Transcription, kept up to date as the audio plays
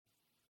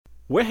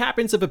What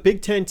happens if a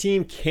Big Ten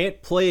team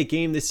can't play a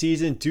game this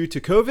season due to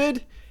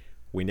COVID?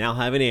 We now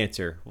have an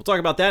answer. We'll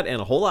talk about that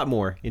and a whole lot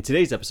more in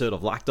today's episode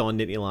of Locked On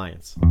Nittany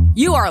Lions.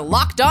 You are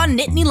Locked On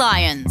Nittany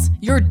Lions,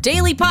 your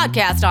daily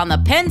podcast on the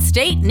Penn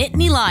State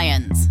Nittany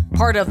Lions.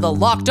 Part of the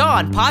Locked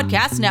On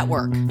Podcast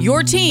Network,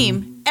 your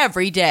team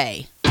every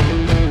day.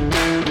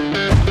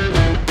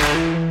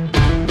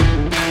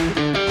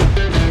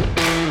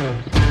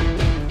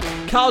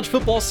 College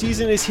football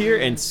season is here,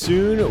 and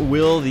soon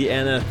will the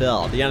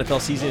NFL. The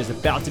NFL season is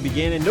about to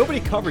begin, and nobody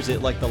covers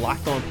it like the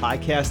Locked On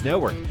Podcast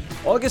Network.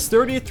 August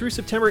 30th through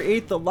September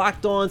 8th, the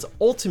Locked On's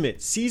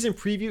Ultimate Season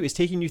Preview is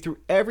taking you through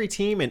every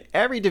team and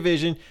every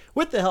division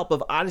with the help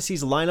of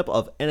Odyssey's lineup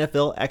of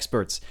NFL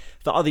experts.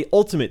 Follow the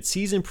Ultimate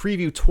Season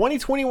Preview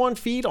 2021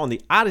 feed on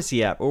the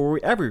Odyssey app or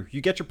wherever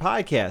you get your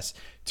podcasts.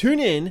 Tune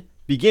in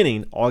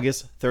beginning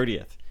August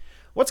 30th.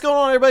 What's going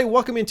on, everybody?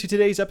 Welcome into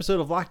today's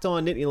episode of Locked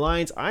On Nittany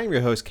Lions. I'm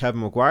your host,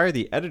 Kevin McGuire,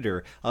 the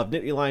editor of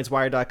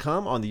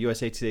NittanyLionsWire.com on the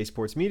USA Today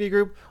Sports Media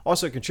Group,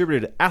 also a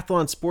contributor to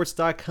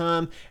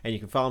AthlonSports.com, and you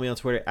can follow me on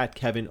Twitter at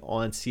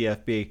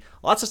KevinOnCFB.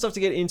 Lots of stuff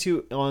to get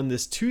into on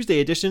this Tuesday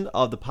edition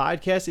of the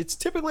podcast. It's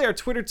typically our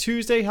Twitter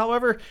Tuesday.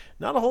 However,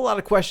 not a whole lot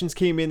of questions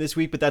came in this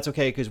week, but that's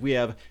okay because we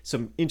have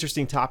some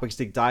interesting topics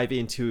to dive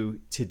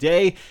into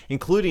today,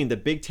 including the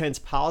Big Ten's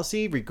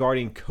policy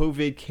regarding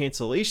COVID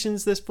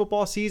cancellations this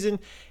football season,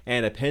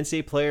 and a Penn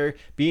State player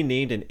being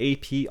named an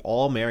AP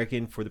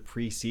All-American for the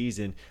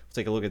preseason. We'll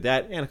take a look at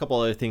that and a couple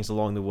other things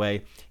along the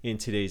way in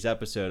today's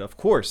episode. Of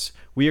course,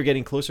 we are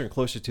getting closer and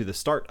closer to the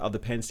start of the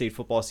Penn State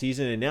football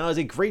season, and now is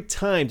a great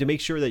time to make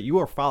sure that you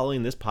are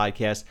following this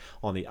podcast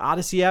on the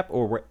Odyssey app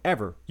or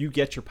wherever you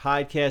get your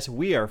podcasts.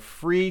 We are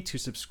free to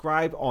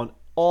subscribe on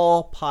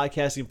all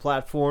podcasting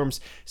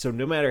platforms, so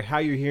no matter how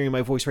you're hearing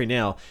my voice right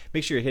now,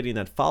 make sure you're hitting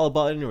that follow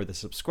button or the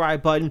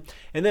subscribe button,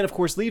 and then of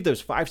course leave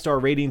those 5-star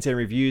ratings and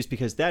reviews,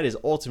 because that is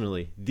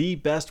ultimately the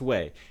best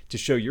way to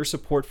show your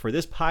support for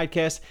this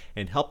podcast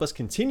and help us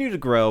continue to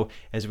grow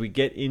as we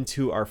get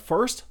into our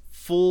first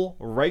full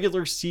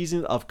regular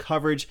season of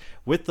coverage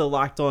with the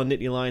Locked On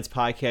Nittany Lions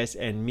podcast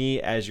and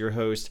me as your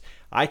host.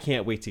 I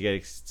can't wait to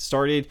get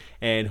started,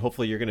 and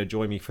hopefully you're going to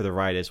join me for the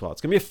ride as well.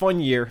 It's going to be a fun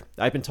year.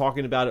 I've been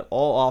talking about it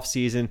all off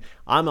season.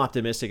 I'm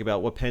optimistic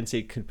about what Penn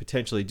State could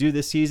potentially do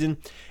this season.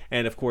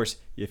 And of course,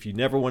 if you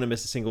never want to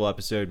miss a single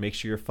episode, make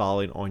sure you're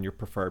following on your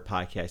preferred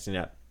podcasting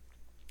app.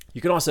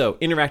 You can also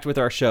interact with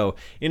our show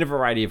in a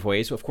variety of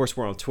ways. Of course,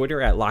 we're on Twitter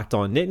at Locked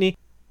On Nittany.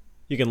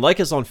 You can like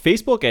us on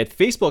Facebook at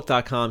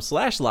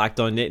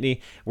facebook.com/LockedOnNittany.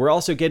 We're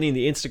also getting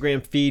the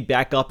Instagram feed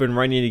back up and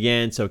running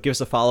again, so give us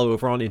a follow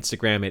over on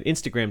Instagram at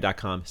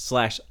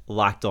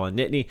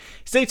instagram.com/LockedOnNittany.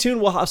 Stay tuned.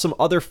 We'll have some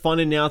other fun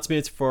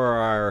announcements for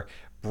our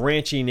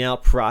branching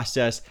out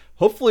process,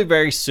 hopefully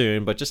very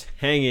soon, but just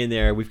hang in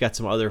there. We've got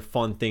some other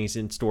fun things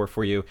in store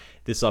for you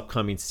this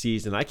upcoming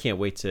season. I can't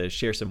wait to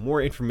share some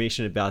more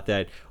information about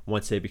that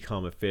once they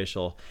become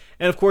official.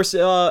 And of course,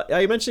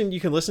 I mentioned you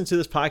can listen to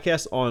this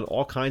podcast on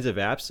all kinds of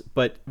apps,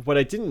 but what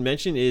I didn't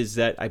mention is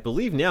that I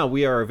believe now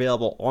we are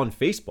available on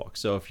Facebook.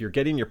 So if you're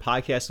getting your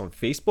podcast on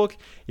Facebook,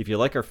 if you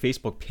like our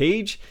Facebook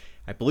page,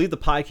 I believe the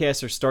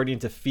podcasts are starting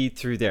to feed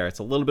through there. It's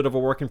a little bit of a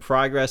work in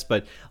progress,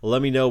 but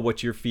let me know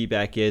what your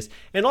feedback is.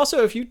 And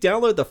also, if you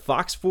download the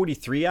Fox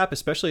 43 app,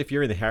 especially if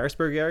you're in the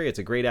Harrisburg area, it's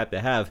a great app to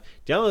have.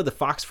 Download the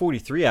Fox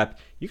 43 app.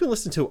 You can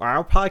listen to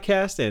our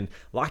podcast and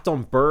Locked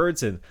On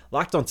Birds and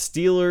Locked On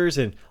Steelers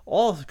and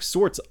all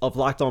sorts of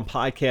Locked On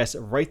podcasts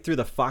right through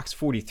the Fox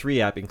 43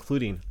 app,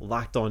 including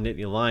Locked On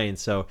Nittany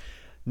Lions. So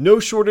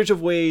no shortage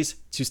of ways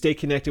to stay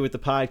connected with the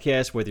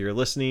podcast, whether you're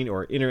listening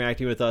or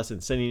interacting with us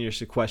and sending your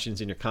questions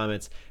and your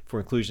comments for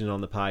inclusion on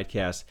the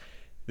podcast.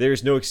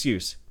 There's no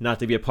excuse not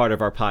to be a part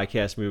of our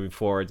podcast moving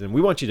forward, and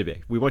we want you to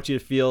be. We want you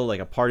to feel like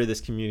a part of this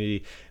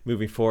community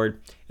moving forward.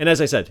 And as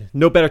I said,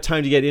 no better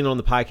time to get in on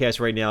the podcast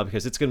right now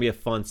because it's going to be a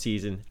fun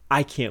season.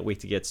 I can't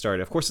wait to get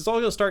started. Of course, it's all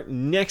going to start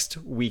next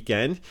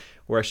weekend,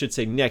 or I should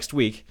say next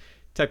week.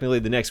 Technically,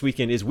 the next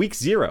weekend is week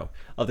 0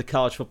 of the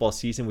college football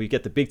season. We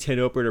get the Big Ten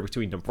opener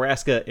between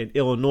Nebraska and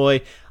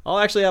Illinois. I'll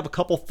actually have a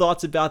couple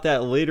thoughts about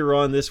that later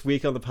on this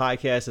week on the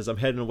podcast as I'm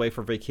heading away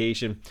for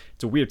vacation.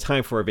 It's a weird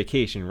time for a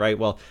vacation, right?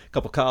 Well, a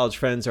couple college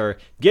friends are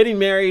getting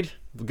married.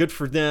 Good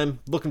for them.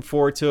 Looking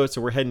forward to it. So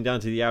we're heading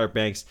down to the Outer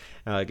Banks.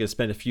 Going to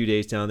spend a few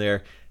days down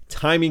there.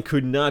 Timing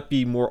could not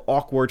be more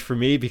awkward for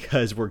me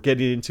because we're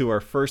getting into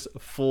our first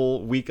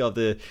full week of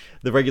the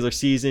regular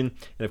season.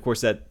 And of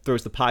course, that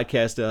throws the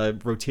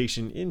podcast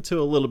rotation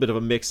into a little bit of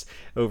a mix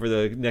over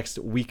the next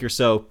week or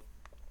so.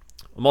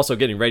 I'm also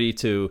getting ready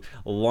to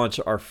launch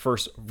our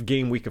first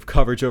game week of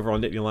coverage over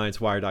on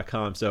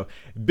NittanyLionsWire.com. So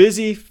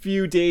busy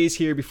few days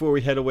here before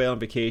we head away on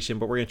vacation,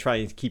 but we're going to try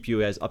and keep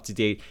you as up to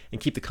date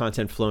and keep the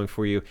content flowing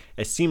for you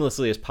as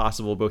seamlessly as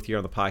possible, both here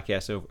on the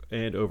podcast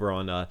and over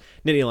on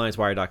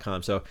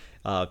NittanyLionsWire.com. So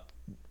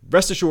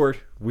rest assured,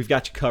 we've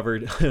got you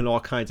covered in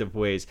all kinds of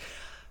ways.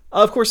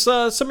 Of course,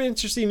 some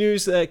interesting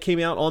news that came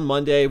out on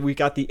Monday. We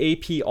got the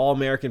AP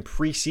All-American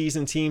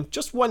preseason team.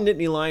 Just one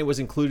Nittany Lion was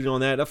included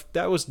on that.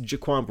 That was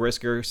Jaquan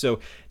Brisker,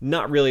 so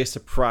not really a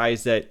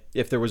surprise that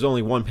if there was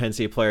only one Penn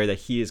State player that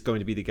he is going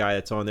to be the guy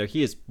that's on there.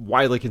 He is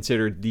widely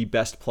considered the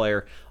best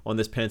player on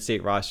this Penn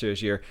State roster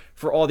this year.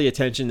 For all the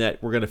attention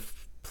that we're going to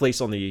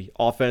place on the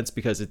offense,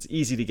 because it's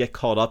easy to get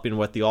caught up in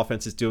what the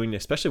offense is doing,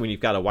 especially when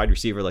you've got a wide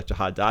receiver like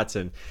Jahan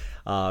Dotson.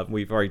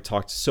 We've already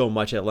talked so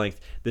much at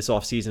length this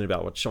offseason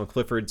about what Sean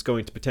Clifford's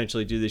going to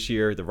potentially do this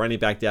year. The running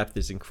back depth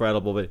is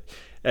incredible, but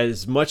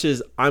as much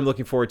as I'm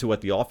looking forward to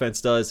what the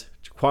offense does,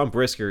 Jaquan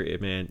Brisker,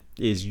 man,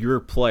 is your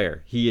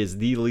player. He is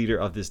the leader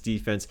of this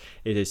defense.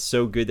 It is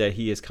so good that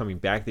he is coming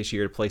back this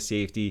year to play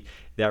safety.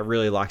 That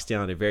really locks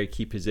down a very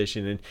key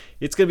position, and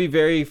it's going to be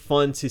very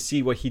fun to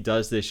see what he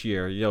does this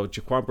year.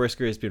 Jaquan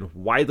Brisker has been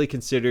widely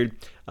considered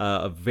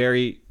a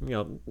very,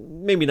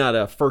 maybe not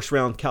a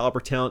first-round caliber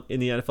talent in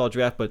the NFL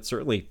draft, but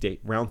certainly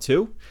round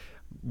 2.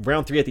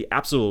 Round 3 at the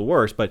absolute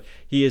worst, but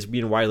he is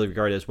being widely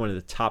regarded as one of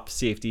the top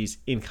safeties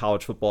in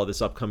college football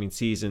this upcoming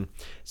season.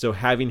 So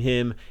having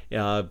him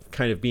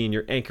kind of being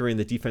your anchor in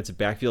the defensive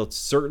backfield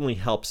certainly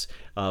helps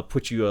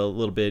put you a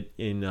little bit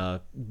in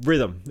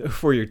rhythm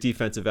for your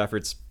defensive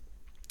efforts.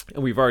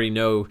 And we've already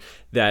know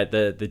that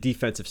the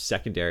defensive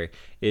secondary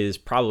is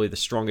probably the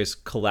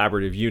strongest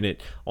collaborative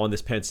unit on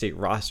this Penn State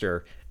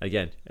roster.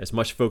 Again, as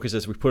much focus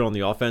as we put on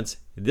the offense,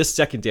 this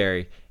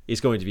secondary is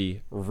going to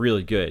be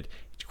really good.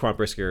 Jaquan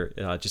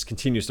Brisker just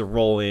continues to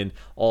roll in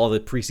all the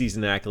preseason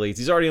accolades.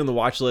 He's already on the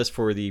watch list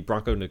for the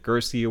Bronco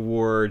Nagurski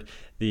Award,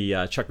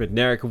 the Chuck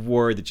Bednarik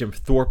Award, the Jim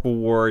Thorpe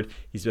Award.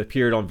 He's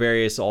appeared on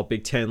various All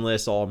Big Ten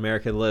lists, All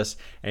American lists,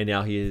 and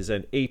now he is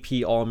an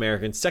AP All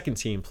American second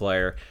team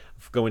player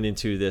going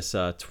into this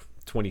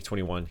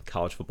 2021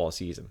 college football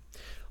season.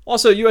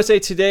 Also, USA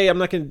Today, I'm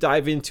not going to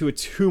dive into it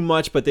too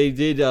much, but they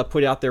did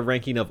put out their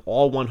ranking of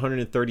all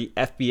 130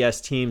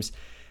 FBS teams.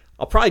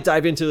 I'll probably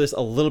dive into this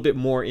a little bit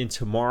more in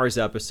tomorrow's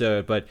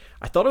episode, but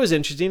I thought it was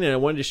interesting, and I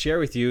wanted to share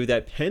with you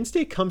that Penn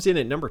State comes in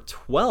at number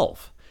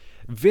 12.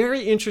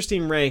 Very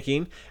interesting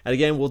ranking. And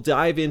again, we'll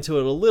dive into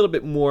it a little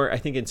bit more, I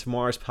think, in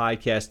tomorrow's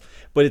podcast.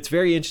 But it's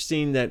very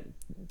interesting that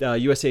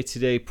USA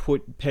Today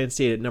put Penn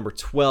State at number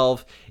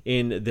 12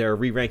 in their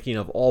re-ranking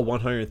of all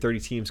 130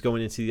 teams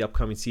going into the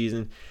upcoming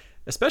season,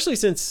 especially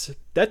since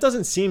that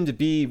doesn't seem to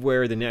be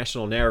where the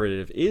national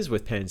narrative is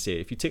with Penn State.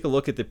 If you take a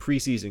look at the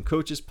preseason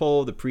coaches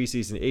poll, the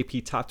preseason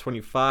AP top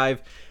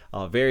 25,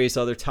 various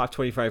other top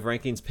 25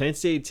 rankings, Penn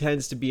State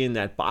tends to be in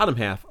that bottom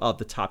half of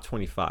the top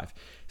 25.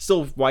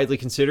 Still widely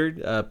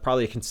considered,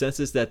 probably a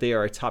consensus that they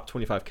are a top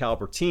 25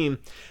 caliber team,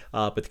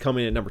 but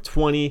coming in at number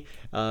 20,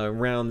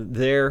 around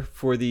there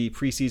for the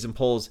preseason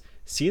polls,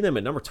 seeing them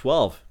at number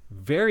 12,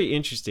 very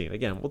interesting.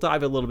 Again, we'll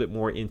dive a little bit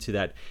more into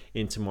that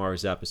in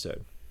tomorrow's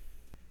episode.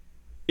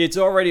 It's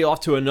already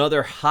off to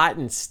another hot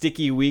and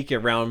sticky week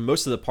around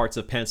most of the parts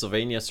of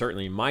Pennsylvania,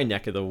 certainly my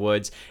neck of the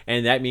woods,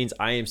 and that means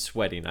I am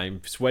sweating.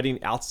 I'm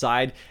sweating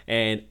outside,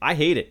 and I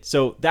hate it.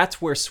 So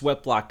that's where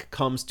Sweatblock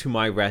comes to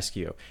my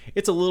rescue.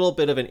 It's a little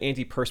bit of an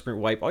antiperspirant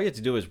wipe. All you have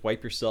to do is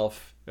wipe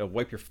yourself,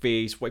 wipe your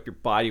face, wipe your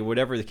body,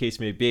 whatever the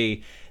case may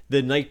be,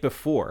 the night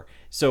before.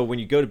 So when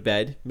you go to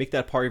bed, make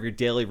that part of your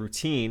daily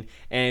routine,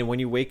 and when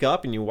you wake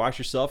up and you wash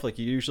yourself like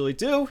you usually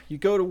do, you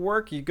go to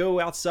work, you go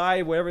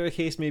outside, whatever the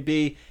case may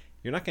be,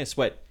 you're not going to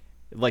sweat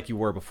like you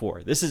were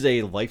before. This is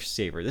a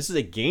lifesaver. This is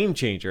a game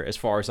changer as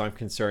far as I'm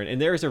concerned.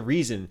 And there is a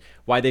reason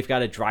why they've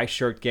got a dry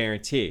shirt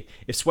guarantee.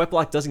 If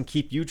Sweatblock doesn't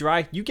keep you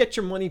dry, you get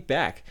your money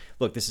back.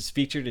 Look, this is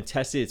featured and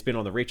tested. It's been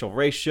on the Rachel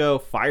Ray Show.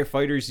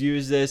 Firefighters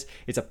use this.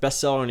 It's a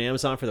bestseller on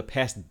Amazon for the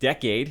past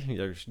decade.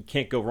 You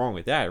can't go wrong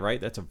with that,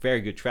 right? That's a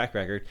very good track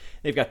record.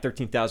 They've got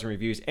 13,000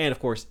 reviews. And of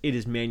course, it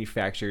is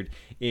manufactured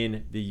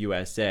in the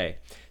USA.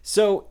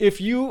 So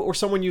if you or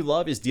someone you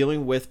love is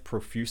dealing with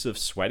profusive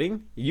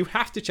sweating, you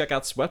have to check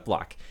out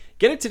Sweatblock.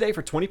 Get it today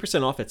for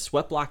 20% off at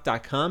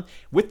sweatblock.com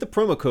with the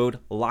promo code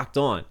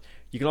LOCKEDON.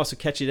 You can also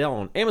catch it out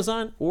on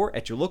Amazon or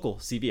at your local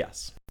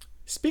CVS.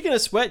 Speaking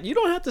of sweat, you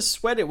don't have to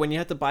sweat it when you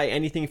have to buy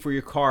anything for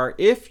your car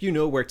if you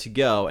know where to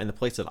go. And the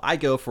place that I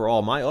go for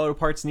all my auto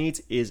parts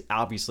needs is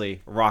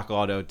obviously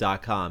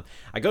rockauto.com.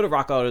 I go to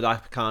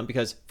rockauto.com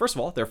because, first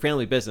of all, they're a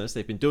family business.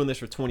 They've been doing this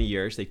for 20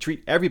 years. They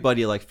treat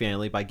everybody like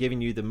family by giving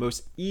you the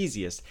most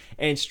easiest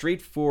and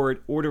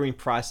straightforward ordering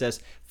process,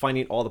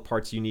 finding all the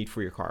parts you need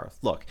for your car.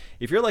 Look,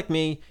 if you're like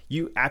me,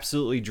 you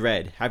absolutely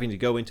dread having to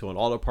go into an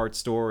auto parts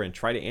store and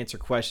try to answer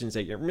questions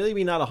that you're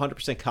really not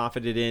 100%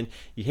 confident in.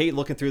 You hate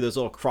looking through those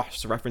little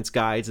cross-reference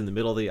guides in the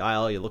middle of the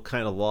aisle. You look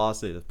kind of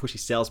lost. The pushy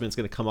salesman's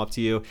going to come up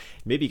to you.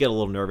 Maybe you get a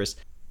little nervous.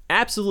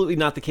 Absolutely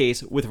not the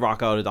case with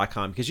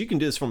RockAuto.com, because you can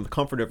do this from the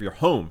comfort of your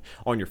home,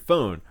 on your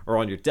phone, or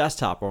on your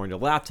desktop, or on your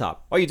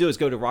laptop. All you do is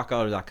go to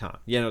RockAuto.com,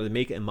 the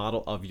make and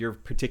model of your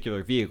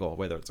particular vehicle,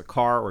 whether it's a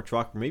car or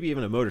truck, or maybe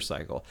even a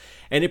motorcycle.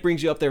 And it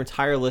brings you up their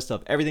entire list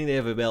of everything they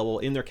have available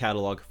in their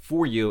catalog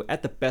for you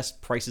at the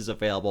best prices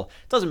available.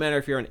 It doesn't matter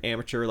if you're an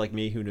amateur like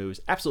me who knows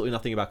absolutely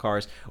nothing about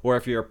cars, or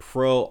if you're a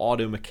pro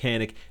auto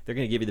mechanic, they're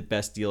going to give you the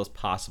best deals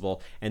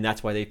possible. And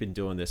that's why they've been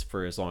doing this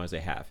for as long as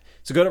they have.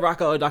 So go to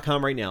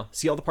RockAuto.com right now,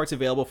 see all the parts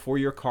available for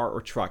your car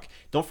or truck.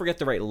 Don't forget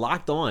to write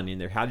Locked On in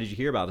their How Did You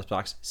Hear About Us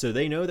box so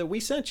they know that we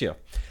sent you.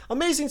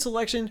 Amazing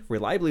selection,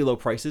 reliably low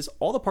prices,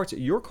 all the parts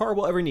that your car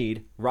will ever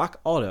need.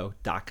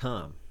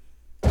 RockAuto.com.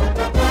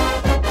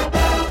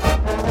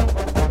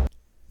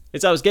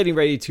 As I was getting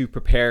ready to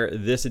prepare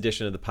this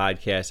edition of the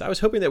podcast, I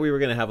was hoping that we were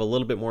going to have a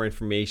little bit more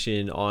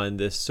information on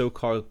this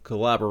so-called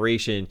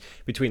collaboration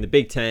between the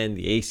Big Ten,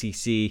 the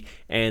ACC,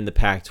 and the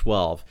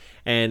Pac-12.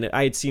 And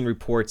I had seen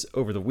reports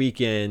over the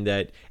weekend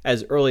that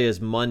as early as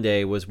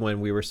Monday was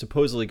when we were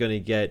supposedly going to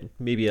get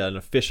maybe an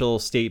official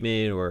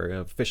statement or an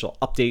official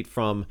update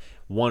from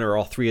one or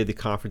all three of the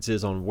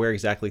conferences on where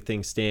exactly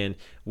things stand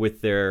with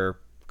their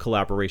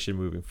collaboration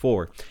moving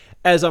forward.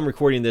 As I'm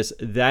recording this,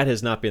 that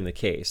has not been the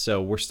case.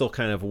 So we're still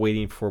kind of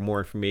waiting for more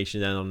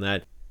information on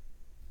that.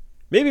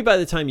 Maybe by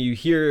the time you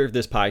hear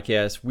this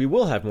podcast, we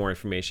will have more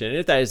information. And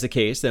if that is the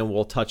case, then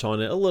we'll touch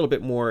on it a little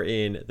bit more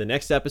in the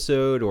next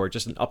episode or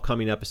just an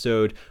upcoming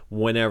episode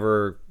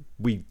whenever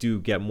we do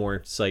get more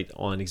insight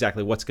on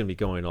exactly what's going to be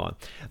going on.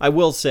 I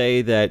will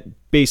say that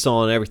based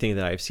on everything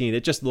that I've seen,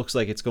 it just looks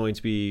like it's going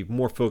to be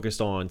more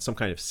focused on some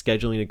kind of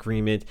scheduling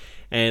agreement.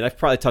 And I've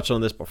probably touched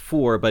on this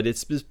before, but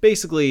it's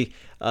basically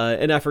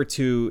an effort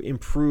to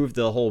improve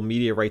the whole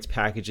media rights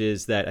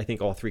packages that I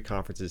think all three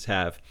conferences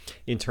have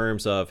in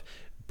terms of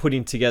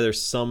putting together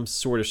some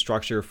sort of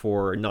structure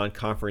for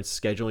non-conference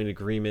scheduling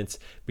agreements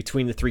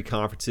between the three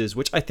conferences,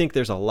 which I think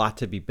there's a lot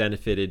to be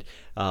benefited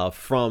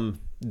from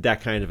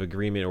that kind of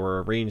agreement or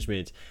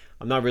arrangement.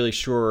 I'm not really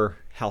sure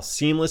how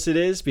seamless it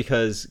is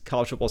because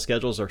college football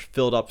schedules are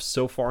filled up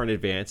so far in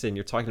advance, and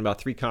you're talking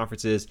about three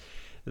conferences.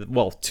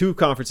 Well, two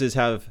conferences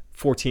have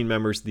 14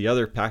 members. The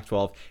other,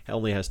 Pac-12,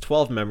 only has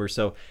 12 members.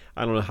 So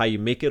I don't know how you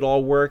make it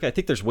all work. I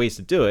think there's ways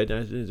to do it.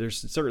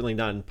 There's certainly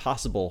not an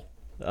impossible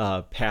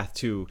path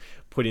to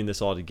putting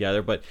this all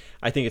together, but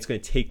I think it's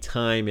going to take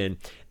time, and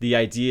the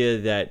idea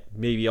that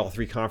maybe all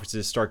three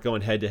conferences start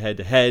going head to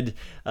head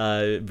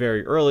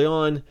very early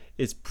on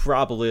is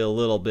probably a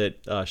little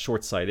bit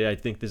short-sighted. I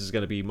think this is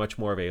going to be much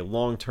more of a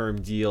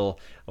long-term deal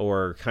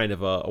or kind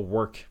of a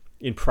work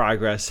in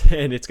progress,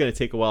 and it's going to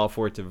take a while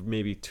for it to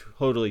maybe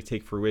totally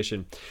take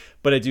fruition.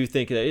 But I do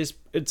think that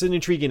it's an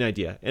intriguing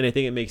idea, and I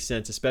think it makes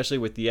sense, especially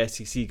with the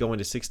SEC going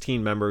to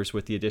 16 members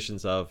with the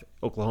additions of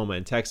Oklahoma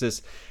and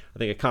Texas. I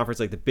think a conference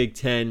like the Big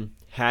Ten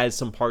has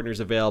some partners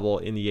available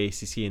in the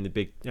ACC and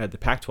the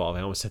Pac-12.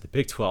 I almost said the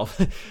Big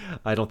 12.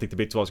 I don't think the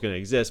Big 12 is going to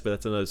exist, but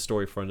that's another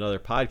story for another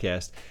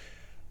podcast.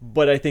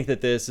 But I think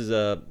that this is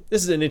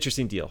an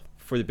interesting deal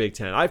for the Big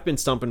Ten. I've been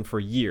stumping for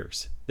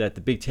years that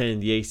the Big Ten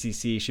and the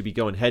ACC should be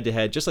going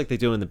head-to-head, just like they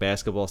do in the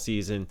basketball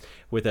season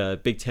with a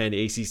Big Ten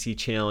ACC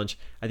challenge.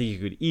 I think you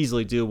could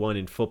easily do one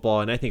in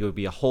football, and I think it would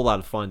be a whole lot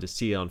of fun to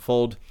see it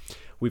unfold.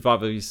 We've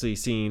obviously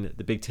seen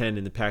the Big Ten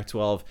and the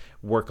Pac-12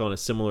 work on a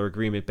similar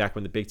agreement back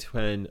when the Big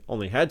Ten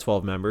only had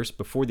 12 members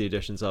before the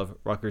additions of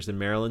Rutgers and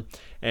Maryland,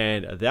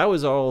 and that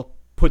was all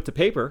put to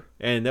paper,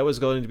 and that was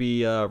going to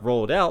be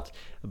rolled out,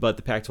 but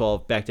the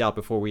Pac-12 backed out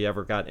before we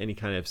ever got any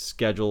kind of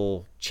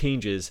schedule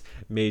changes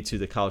made to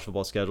the college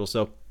football schedule.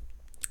 So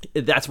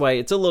that's why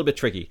it's a little bit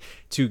tricky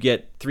to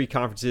get three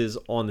conferences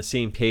on the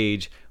same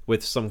page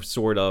with some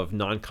sort of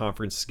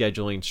non-conference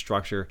scheduling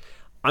structure.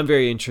 I'm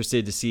very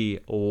interested to see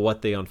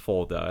what they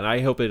unfold, though, and I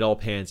hope it all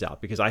pans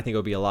out because I think it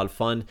would be a lot of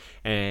fun,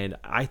 and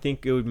I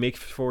think it would make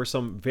for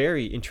some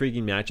very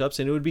intriguing matchups,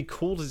 and it would be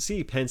cool to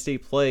see Penn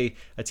State play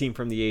a team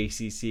from the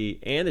ACC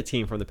and a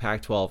team from the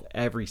Pac-12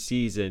 every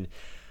season.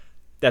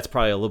 That's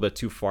probably a little bit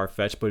too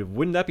far-fetched, but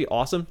wouldn't that be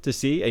awesome to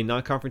see a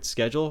non-conference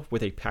schedule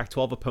with a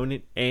Pac-12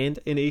 opponent and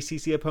an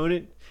ACC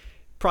opponent?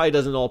 Probably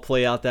doesn't all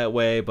play out that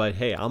way, but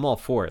hey, I'm all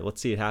for it.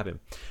 Let's see it happen.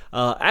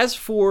 As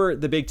for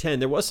the Big Ten,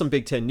 there was some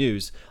Big Ten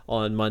news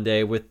on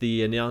Monday with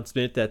the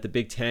announcement that the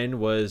Big Ten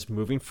was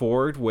moving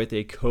forward with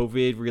a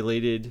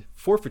COVID-related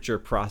forfeiture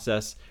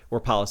process or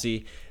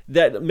policy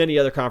that many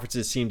other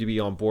conferences seem to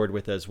be on board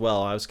with as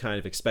well. I was kind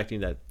of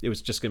expecting that it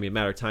was just going to be a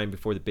matter of time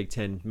before the Big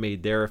Ten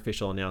made their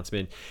official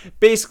announcement.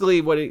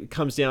 Basically, what it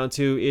comes down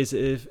to is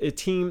if a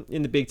team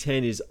in the Big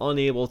Ten is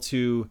unable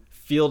to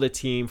field a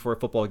team for a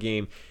football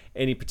game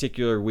any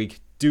particular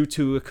week due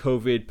to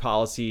COVID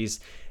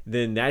policies,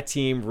 then that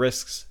team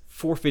risks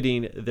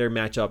forfeiting their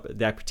matchup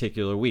that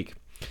particular week.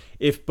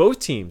 If both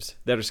teams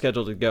that are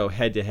scheduled to go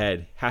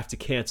head-to-head have to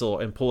cancel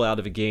and pull out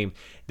of a game,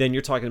 then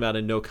you're talking about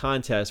a no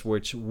contest,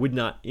 which would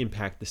not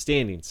impact the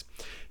standings.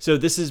 So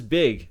this is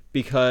big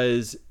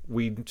because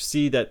we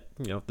see that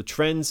the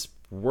trends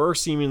were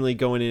seemingly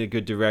going in a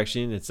good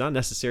direction. It's not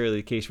necessarily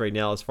the case right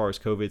now as far as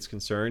COVID is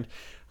concerned.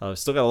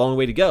 Still got a long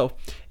way to go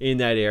in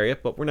that area,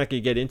 but we're not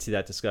going to get into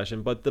that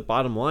discussion. But the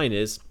bottom line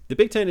is the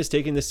Big Ten is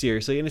taking this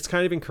seriously, and it's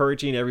kind of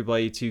encouraging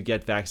everybody to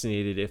get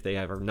vaccinated if they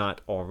have or not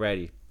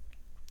already.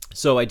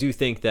 So I do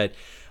think that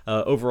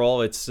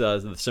overall it's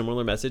a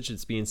similar message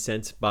that's being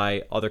sent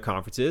by other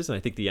conferences, and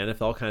I think the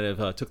NFL kind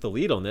of took the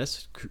lead on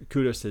this.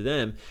 Kudos to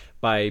them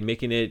by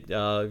making it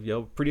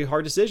pretty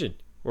hard decision,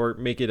 or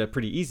make it a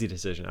pretty easy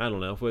decision. I don't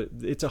know, but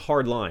it's a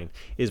hard line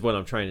is what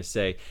I'm trying to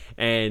say.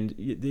 And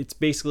it's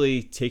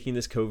basically taking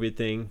this COVID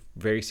thing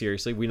very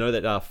seriously. We know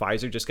that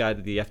Pfizer just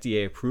got the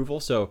FDA approval,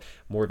 so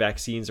more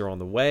vaccines are on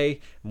the way.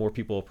 More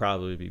people will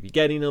probably be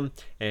getting them.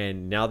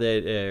 And now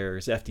that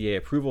there's FDA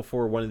approval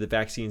for one of the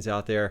vaccines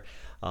out there,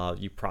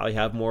 you probably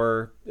have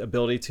more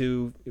ability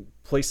to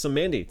place some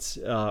mandates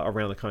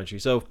around the country.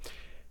 So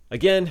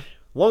again,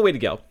 long way to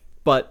go.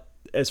 But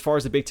as far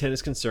as the Big Ten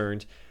is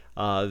concerned,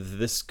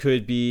 this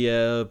could be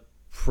a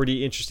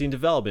pretty interesting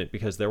development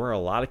because there were a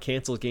lot of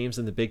canceled games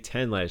in the Big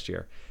Ten last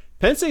year.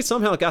 Penn State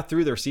somehow got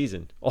through their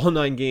season. All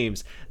 9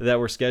 games that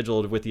were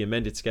scheduled with the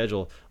amended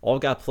schedule all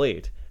got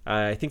played.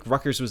 I think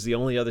Rutgers was the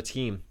only other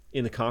team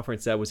in the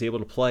conference that was able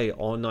to play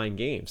all 9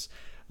 games,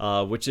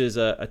 which is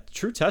a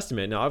true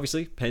testament. Now,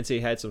 obviously, Penn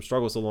State had some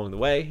struggles along the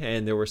way,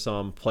 and there were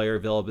some player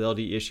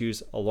availability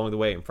issues along the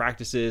way in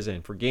practices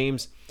and for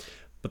games,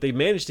 but they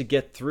managed to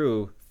get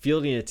through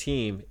fielding a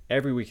team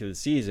every week of the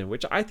season,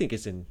 which I think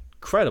is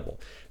incredible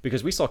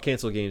because we saw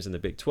canceled games in the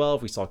Big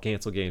 12, we saw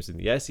canceled games in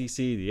the SEC,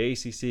 the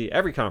ACC.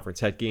 Every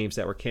conference had games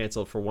that were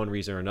canceled for one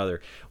reason or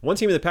another. One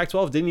team in the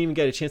Pac-12 didn't even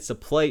get a chance to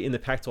play in the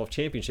Pac-12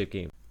 championship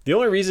game. The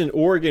only reason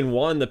Oregon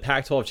won the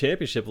Pac-12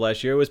 championship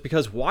last year was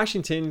because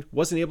Washington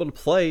wasn't able to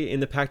play in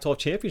the Pac-12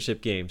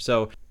 championship game.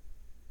 So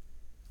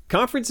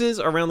conferences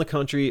around the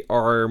country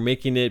are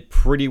making it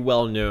pretty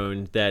well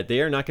known that they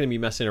are not going to be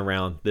messing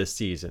around this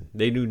season.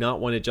 They do not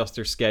want to adjust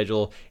their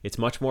schedule. It's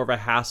much more of a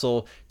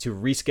hassle to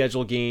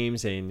reschedule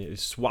games and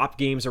swap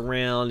games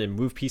around and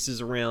move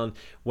pieces around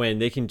when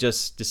they can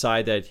just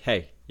decide that,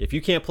 hey, if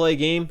you can't play a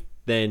game,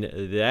 then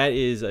that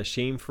is a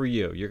shame for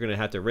you. You're going to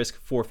have to risk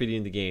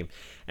forfeiting the game.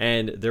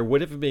 And there would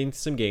have been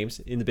some games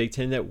in the Big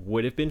Ten that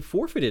would have been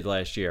forfeited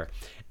last year.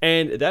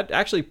 And that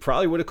actually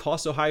probably would have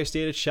cost Ohio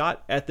State a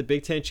shot at the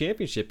Big Ten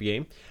championship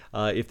game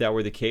if that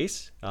were the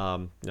case.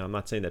 Now, I'm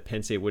not saying that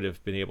Penn State would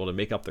have been able to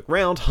make up the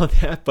ground on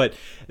that, but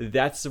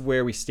that's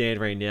where we stand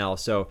right now.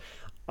 So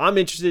I'm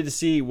interested to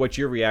see what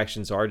your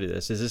reactions are to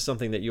this. Is this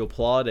something that you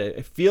applaud?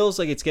 It feels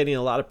like it's getting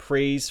a lot of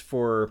praise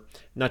for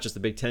not just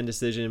the Big Ten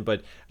decision,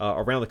 but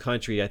around the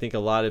country. I think a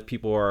lot of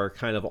people are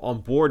kind of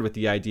on board with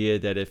the idea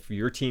that if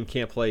your team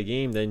can't play a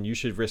game, then you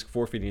should risk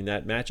forfeiting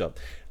that matchup.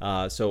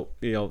 So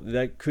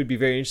that could be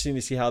very interesting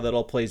to see how that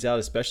all plays out,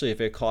 especially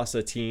if it costs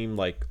a team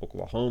like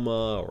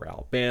Oklahoma or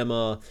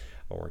Alabama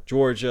or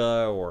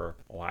Georgia or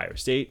Ohio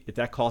State. If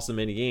that costs them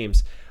any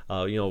games,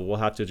 we'll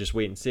have to just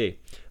wait and see.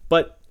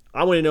 But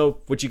I want to know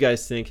what you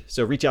guys think,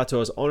 so reach out to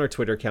us on our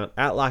Twitter account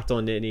at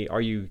LockedOnNittany. Are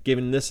you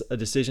giving this a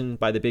decision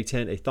by the Big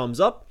Ten a thumbs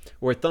up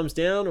or a thumbs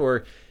down,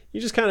 or you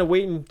just kind of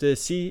waiting to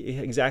see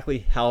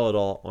exactly how it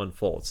all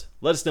unfolds?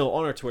 Let us know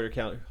on our Twitter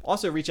account.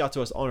 Also, reach out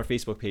to us on our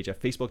Facebook page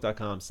at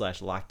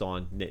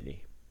facebook.com/LockedOnNittany.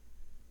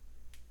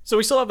 So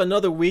we still have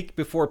another week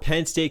before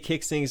Penn State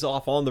kicks things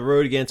off on the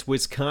road against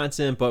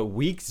Wisconsin, but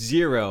week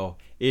 0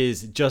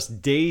 is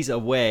just days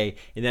away,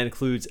 and that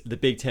includes the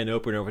Big Ten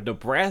opener with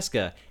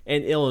Nebraska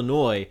and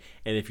Illinois.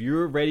 And if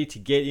you're ready to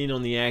get in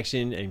on the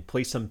action and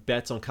place some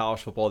bets on college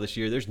football this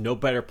year, there's no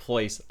better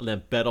place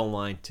than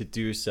BetOnline to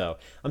do so.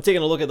 I'm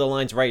taking a look at the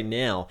lines right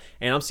now,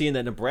 and I'm seeing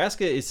that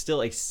Nebraska is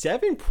still a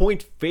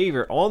 7-point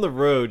favorite on the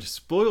road,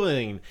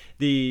 spoiling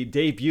the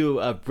debut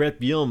of Brett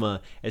Bielema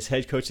as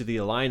head coach of the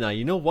Illini.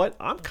 You know what?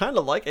 I'm kind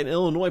of liking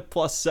Illinois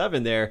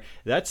 +7 there.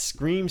 That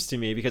screams to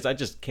me because I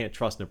just can't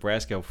trust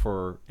Nebraska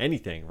for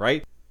anything,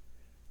 right?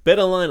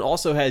 BetOnline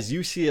also has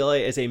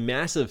UCLA as a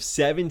massive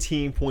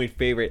 17-point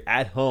favorite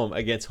at home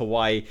against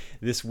Hawaii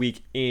this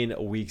week in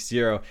week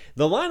 0.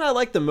 The line I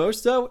like the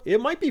most, though,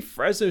 it might be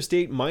Fresno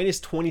State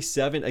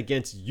 -27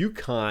 against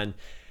UConn.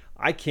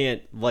 I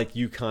can't like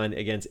UConn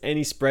against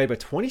any spread, but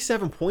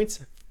 27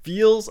 points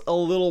feels a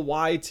little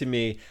wide to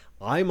me.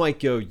 I might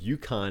go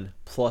UConn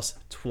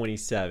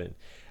 +27.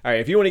 All right,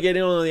 if you want to get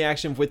in on the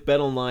action with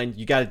BetOnline,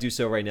 you got to do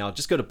so right now.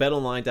 Just go to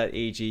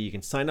betonline.ag. You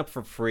can sign up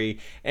for free.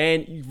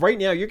 And right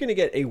now, you're going to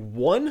get a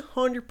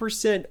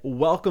 100%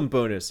 welcome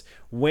bonus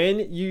when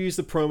you use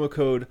the promo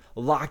code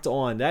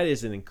LOCKEDON. That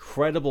is an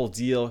incredible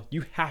deal.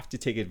 You have to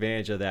take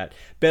advantage of that.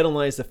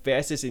 BetOnline is the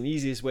fastest and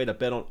easiest way to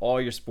bet on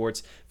all your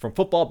sports, from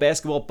football,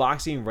 basketball,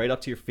 boxing, right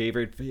up to your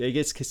favorite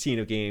Vegas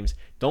casino games.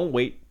 Don't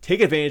wait.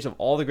 Take advantage of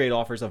all the great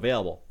offers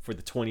available for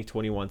the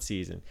 2021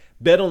 season.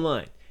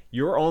 BetOnline,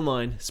 your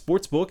online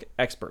sportsbook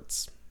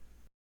experts.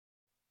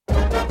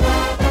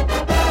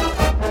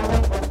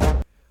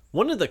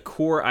 One of the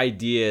core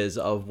ideas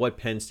of what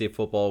Penn State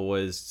football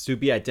was to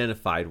be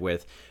identified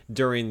with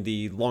during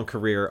the long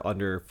career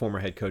under former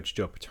head coach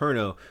Joe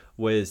Paterno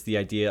was the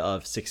idea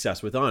of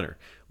success with honor,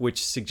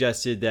 which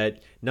suggested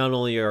that not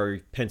only are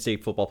Penn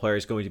State football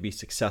players going to be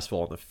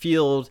successful on the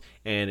field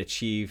and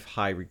achieve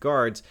high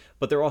regards,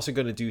 but they're also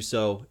going to do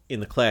so in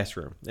the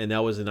classroom. And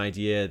that was an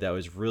idea that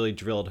was really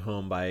drilled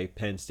home by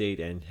Penn State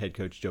and head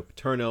coach Joe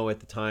Paterno at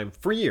the time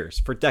for years,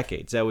 for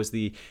decades. That was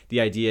the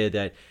idea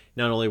that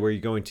not only were you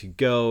going to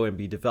go and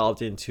be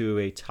developed into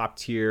a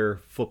top-tier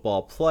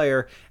football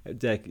player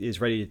that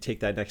is ready to take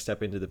that next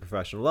step into the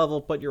professional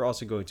level, but you're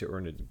also going to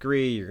earn a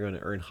degree, you're going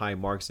to earn high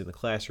marks in the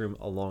classroom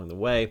along the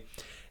way.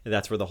 And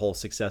that's where the whole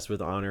success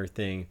with honor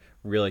thing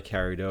really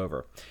carried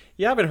over.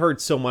 You haven't heard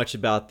so much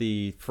about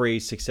the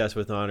phrase success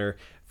with honor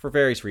for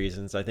various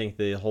reasons. I think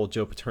the whole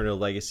Joe Paterno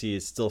legacy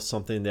is still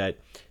something that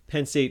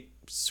Penn State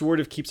sort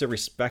of keeps a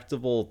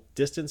respectable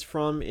distance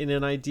from in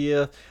an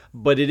idea,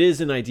 but it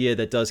is an idea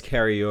that does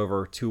carry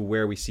over to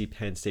where we see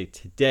Penn State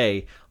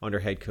today under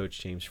head coach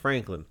James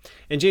Franklin.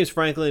 And James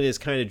Franklin has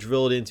kind of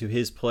drilled into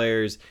his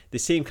players the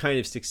same kind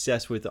of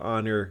success with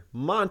honor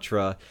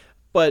mantra,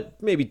 but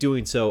maybe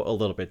doing so a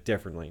little bit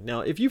differently.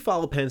 Now, if you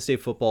follow Penn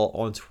State football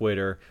on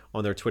Twitter,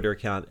 on their Twitter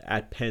account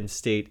at Penn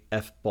State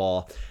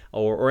FBall,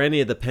 or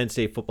any of the Penn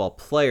State football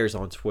players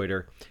on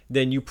Twitter,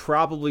 then you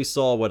probably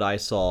saw what I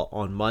saw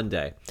on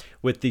Monday.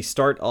 With the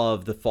start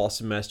of the fall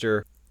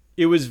semester,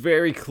 it was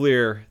very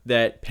clear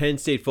that Penn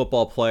State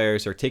football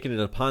players are taking it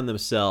upon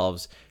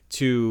themselves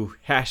to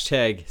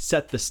hashtag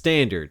set the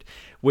standard,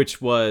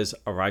 which was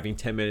arriving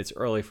 10 minutes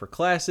early for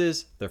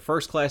classes, their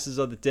first classes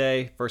of the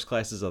day, first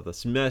classes of the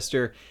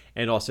semester,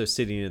 and also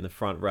sitting in the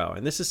front row.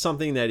 And this is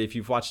something that if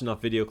you've watched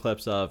enough video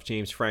clips of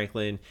James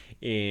Franklin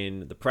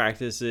in the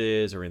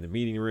practices or in the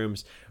meeting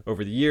rooms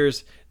over the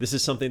years, this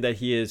is something that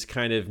he has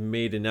kind of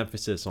made an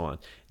emphasis on,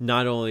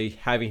 not only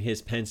having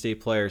his Penn State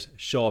players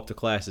show up to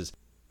classes,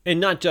 and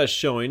not just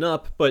showing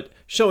up, but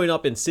showing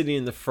up and sitting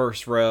in the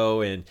first row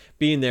and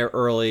being there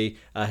early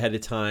ahead of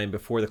time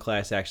before the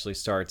class actually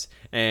starts.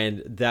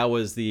 And that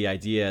was the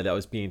idea that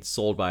was being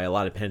sold by a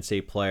lot of Penn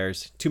State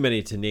players. Too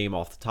many to name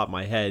off the top of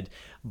my head,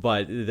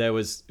 but it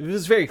was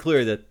very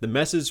clear that the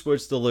message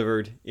was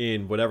delivered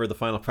in whatever the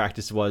final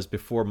practice was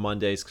before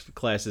Monday's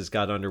classes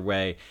got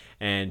underway.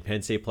 And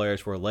Penn State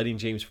players were letting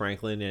James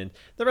Franklin and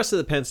the rest of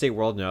the Penn State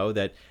world know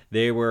that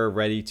they were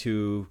ready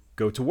to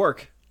go to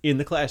work in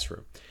the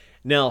classroom.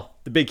 Now,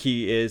 the big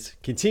key is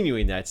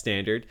continuing that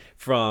standard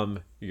from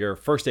your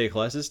first day of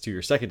classes to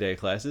your second day of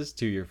classes,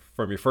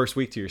 from your first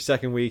week to your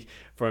second week,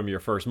 from your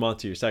first month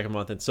to your second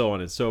month, and so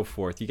on and so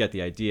forth. You get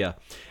the idea.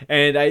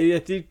 And I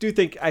do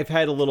think I've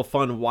had a little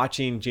fun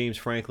watching James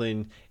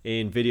Franklin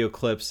in video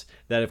clips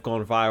that have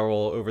gone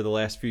viral over the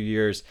last few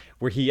years,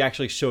 where he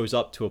actually shows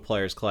up to a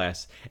player's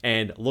class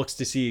and looks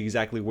to see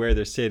exactly where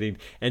they're sitting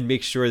and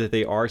makes sure that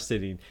they are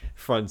sitting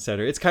front and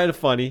center. It's kind of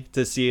funny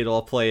to see it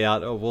all play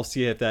out. We'll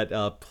see if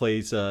that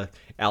plays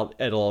out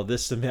at all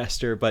this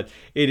semester, but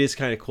it is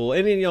kind of cool.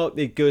 And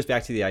it goes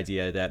back to the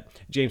idea that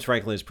James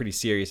Franklin is pretty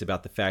serious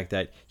about the fact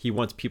that he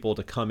wants people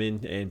to come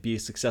in and be a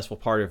successful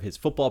part of his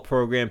football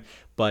program,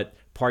 but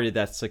part of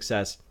that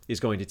success is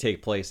going to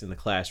take place in the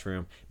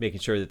classroom, making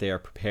sure that they are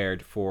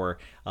prepared for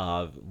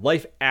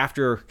life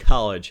after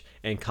college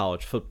and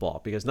college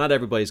football, because not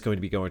everybody's going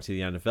to be going to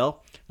the NFL.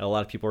 A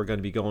lot of people are going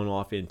to be going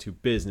off into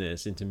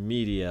business, into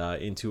media,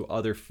 into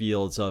other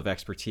fields of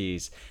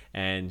expertise,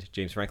 and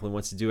James Franklin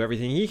wants to do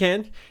everything he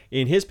can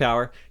in his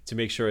power to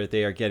make sure that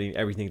they are getting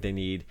everything they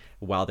need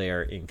while they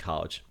are in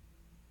college.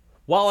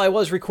 While I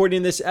was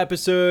recording this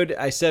episode,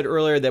 I said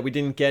earlier that we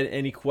didn't get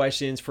any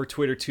questions for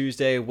Twitter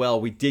Tuesday. Well,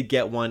 we did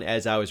get one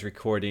as I was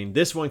recording.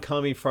 This one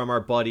coming from our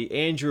buddy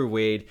Andrew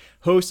Wade,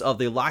 host of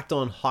the Locked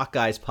On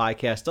Hawkeyes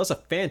podcast. Does a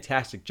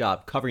fantastic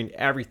job covering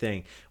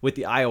everything with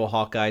the Iowa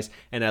Hawkeyes,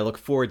 and I look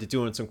forward to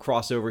doing some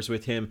crossovers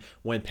with him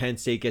when Penn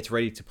State gets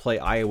ready to play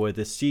Iowa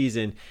this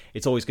season.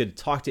 It's always good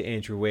to talk to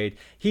Andrew Wade.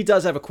 He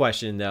does have a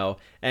question, though,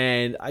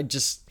 and I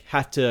just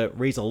have to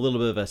raise a little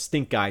bit of a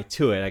stink eye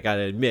to it, I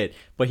gotta admit,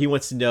 but he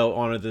wants to know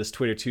on this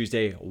Twitter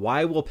Tuesday,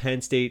 why will Penn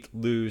State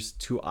lose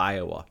to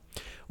Iowa?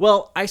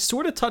 Well, I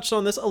sort of touched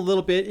on this a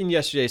little bit in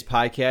yesterday's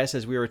podcast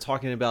as we were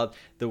talking about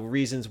the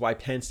reasons why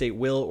Penn State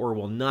will or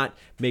will not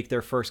make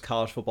their first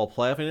college football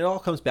playoff, and it all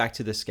comes back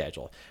to the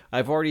schedule.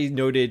 I've already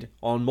noted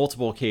on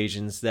multiple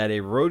occasions that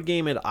a road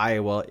game at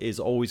Iowa is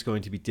always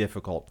going to be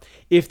difficult.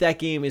 If that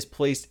game is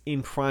placed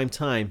in prime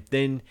time,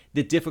 then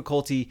the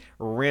difficulty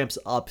ramps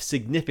up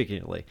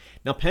significantly.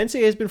 Now, Penn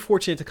State has been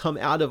fortunate to come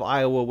out of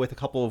Iowa with a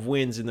couple of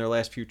wins in their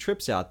last few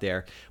trips out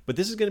there, but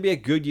this is going to be a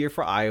good year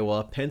for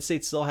Iowa. Penn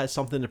State still has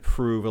something to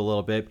prove a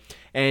little bit,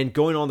 and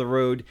going on the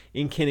road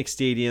in Kinnick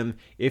Stadium,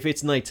 if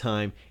it's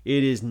nighttime,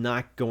 it is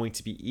not going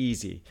to be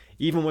easy.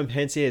 Even when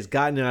Penn State has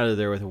gotten out of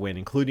there with a win,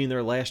 including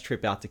their last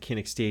trip out to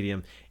Kinnick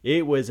Stadium,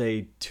 it was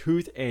a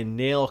tooth and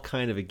nail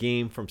kind of a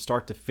game from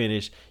start to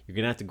finish. You're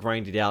going to have to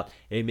grind it out.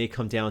 It may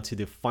come down to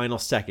the final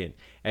second,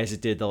 as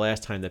it did the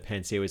last time that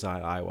Penn State was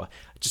on Iowa.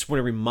 I just want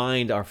to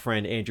remind our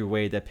friend Andrew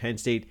Wade that Penn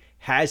State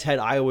has had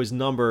Iowa's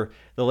number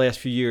the last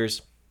few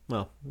years,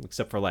 well,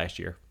 except for last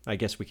year. I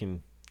guess we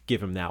can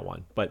give him that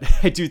one. But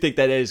I do think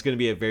that is going to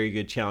be a very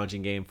good,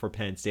 challenging game for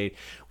Penn State.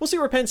 We'll see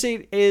where Penn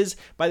State is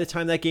by the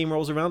time that game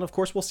rolls around. Of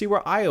course, we'll see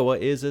where Iowa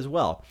is as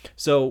well.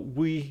 So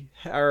we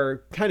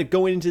are kind of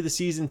going into the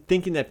season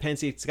thinking that Penn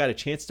State's got a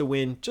chance to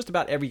win just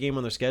about every game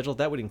on their schedule.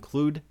 That would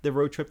include the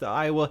road trip to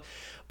Iowa.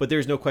 But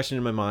there's no question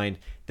in my mind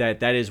that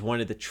that is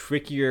one of the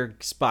trickier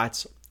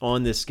spots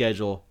on this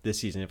schedule this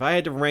season. If I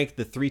had to rank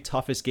the 3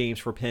 toughest games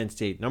for Penn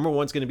State, number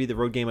 1 is going to be the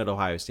road game at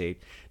Ohio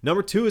State.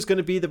 Number 2 is going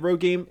to be the road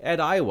game at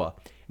Iowa.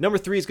 Number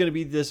 3 is going to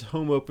be this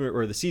home opener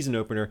or the season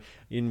opener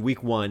in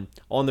week 1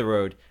 on the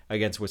road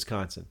against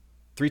Wisconsin.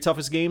 3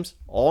 toughest games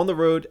all on the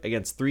road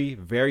against 3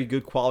 very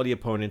good quality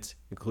opponents,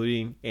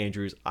 including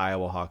Andrew's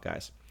Iowa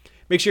Hawkeyes.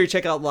 Make sure you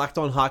check out Locked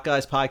On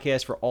Hawkeyes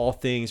podcast for all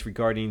things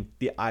regarding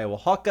the Iowa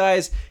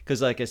Hawkeyes,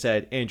 because like I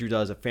said, Andrew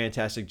does a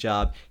fantastic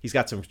job. He's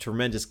got some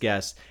tremendous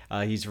guests.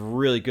 He's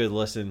really good to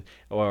listen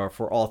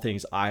for all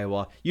things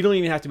Iowa. You don't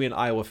even have to be an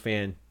Iowa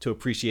fan to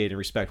appreciate and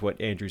respect what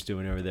Andrew's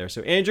doing over there.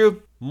 So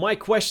Andrew, my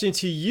question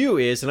to you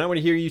is, and I want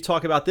to hear you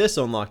talk about this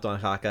on Locked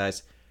On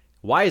Hawkeyes,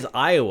 why is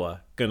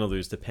Iowa going to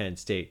lose to Penn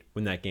State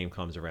when that game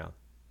comes around?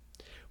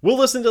 We'll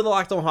listen to the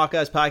Locked On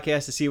Hawkeyes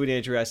podcast to see what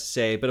Andrew has to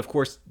say. But of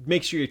course,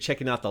 make sure you're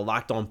checking out the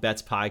Locked On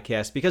Bets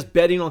podcast, because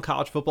betting on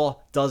college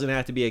football doesn't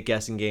have to be a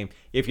guessing game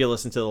if you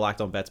listen to the Locked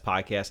On Bets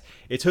podcast.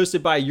 It's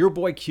hosted by your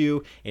boy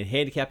Q and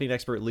handicapping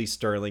expert Lee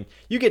Sterling.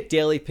 You get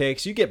daily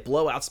picks, you get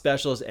blowout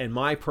specials, and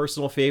my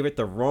personal favorite,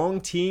 the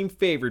wrong team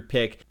favorite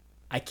pick.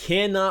 I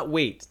cannot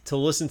wait to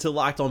listen to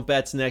Locked On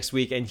Bets next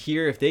week and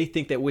hear if they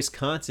think that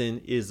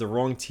Wisconsin is the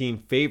wrong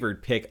team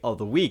favored pick of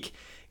the week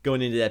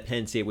going into that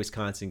Penn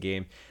State-Wisconsin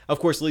game. Of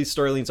course, Lee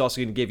Sterling's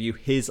also going to give you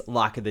his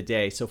lock of the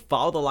day. So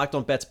follow the Locked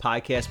On Bets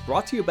podcast,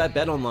 brought to you by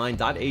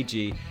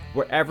betonline.ag,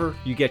 wherever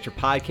you get your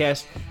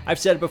podcast. I've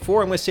said it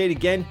before, I'm going to say it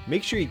again.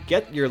 Make sure you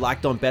get your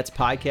Locked On Bets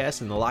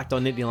podcast and the Locked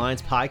On Nittany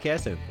Lions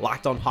podcast and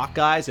Locked On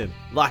Hawkeyes and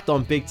Locked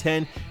On Big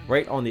Ten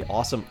right on the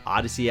awesome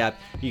Odyssey app.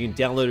 You can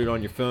download it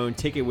on your phone,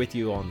 take it with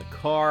you on the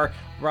car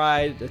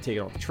ride, take it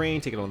on the train,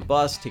 take it on the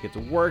bus, take it to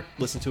work,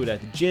 listen to it at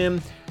the gym,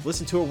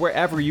 listen to it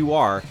wherever you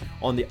are.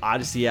 On the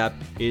Odyssey app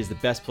is the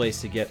best place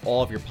to get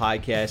all of your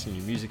podcasts and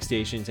your music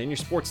stations and your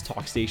sports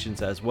talk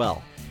stations as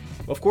well.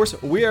 Of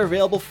course, we are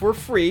available for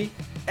free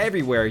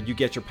everywhere you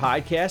get your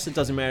podcasts. It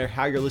doesn't matter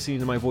how you're listening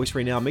to my voice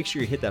right now. Make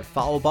sure you hit that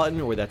follow button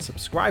or that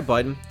subscribe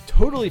button.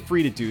 Totally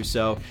free to do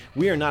so.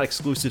 We are not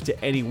exclusive to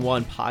any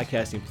one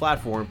podcasting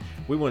platform.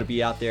 We want to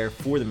be out there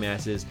for the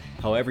masses.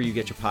 However you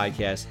get your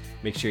podcasts,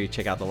 make sure you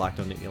check out the Locked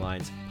On Nittany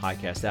Lions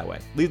podcast that way.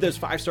 Leave those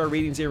 5-star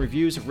ratings and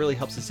reviews. It really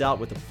helps us out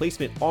with the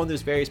placement on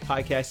those various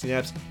podcasting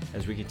apps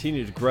as we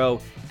continue to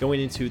grow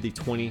going into the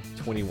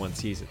 2021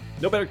 season.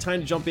 No better time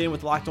to jump in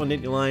with Locked On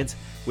Nittany Lions.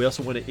 We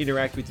also want to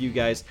interact with you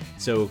guys,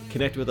 so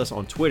connect with us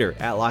on Twitter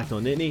at Locked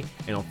On Nittany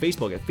and on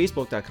Facebook at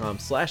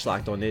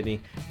facebook.com/Locked On Nittany.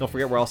 Don't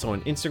forget, we're also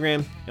on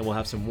Instagram, and we'll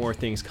have some more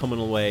things coming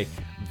away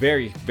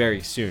very,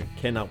 very soon.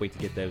 Cannot wait to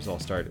get those all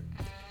started.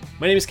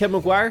 My name is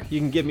Kevin McGuire. You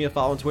can give me a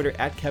follow on Twitter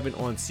at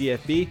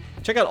KevinOnCFB.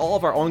 Check out all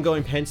of our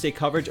ongoing Penn State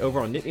coverage over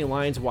on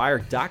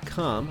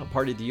NittanyLionsWire.com, a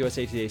part of the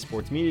USA Today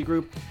Sports Media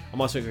Group. I'm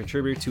also a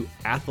contributor to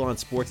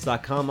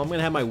AthlonSports.com. I'm going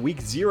to have my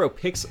Week 0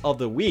 picks of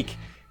the week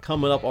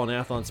coming up on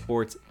Athlon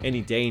Sports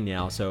any day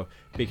now, so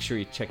make sure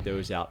you check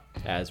those out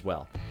as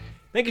well.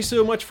 Thank you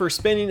so much for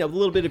spending a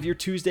little bit of your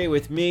Tuesday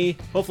with me.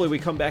 Hopefully we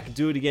come back and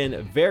do it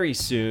again very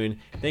soon.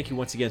 Thank you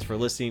once again for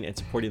listening and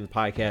supporting the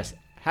podcast.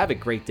 Have a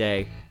great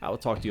day. I will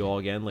talk to you all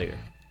again later.